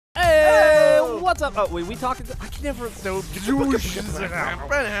what's up? Oh, wait, we talking? I can never. No.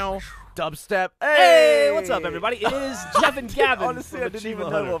 Dubstep. Hey, what's up, everybody? It is Jeff and Gavin. Honestly, I didn't even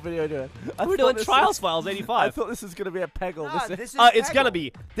know what video we're doing. We're doing Trials Files 85. I thought this was going to be a Peggle. It's going to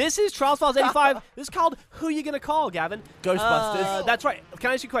be. This is Trials Files 85. This is called Who You Gonna Call, Gavin? Ghostbusters. That's right.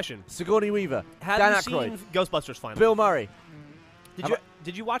 Can I ask you a question? Sigourney Weaver. Have Dan you Aykroyd. seen Ghostbusters finally? Bill Murray.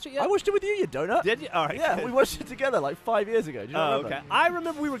 Did you watch it yet? I watched it with you, you donut. Did you? All right. Yeah, good. we watched it together like 5 years ago. Do you not remember? Okay. I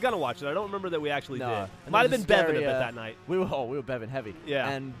remember we were gonna watch it. I don't remember that we actually did. And Might have there been was a Bevan a scary, bit that night. We were Bevan heavy. Yeah.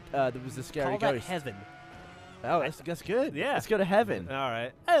 And there was a scary Call ghost. that heaven. Oh, that's good. Yeah. Let's go to heaven. All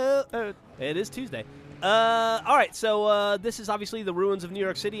right. It is Tuesday. All right. So this is obviously the ruins of New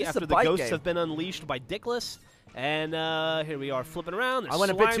York City This is after a the bike ghosts game. have been unleashed by Dickless. And here we are flipping around. There's I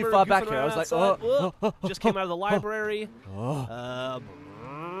went a bit too Slimer far back goofing here. I was around like, outside. oh. Just came out of the library.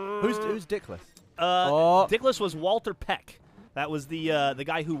 Who's Dickless? Dickless was Walter Peck. That was the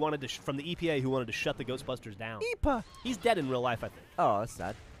guy who wanted to from the EPA who wanted to shut the Ghostbusters down. EPA. He's dead in real life, I think. Oh, that's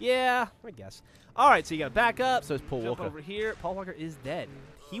sad. Yeah, I guess. All right, so you got to back up. So is Paul jump Walker. over here. Paul Walker is dead.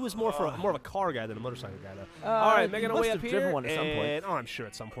 He was more of a car guy than a motorcycle guy, though. All right, making our way up here. driven one at some point. And, I'm sure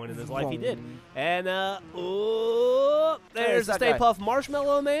at some point in his life he did. Vroom. And there's the that Stay guy. Puft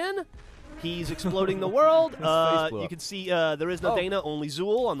Marshmallow Man. He's exploding the world. blew You up. can see there is no Dana, only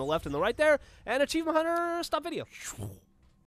Zool on the left and the right there. And Achievement Hunter stop video.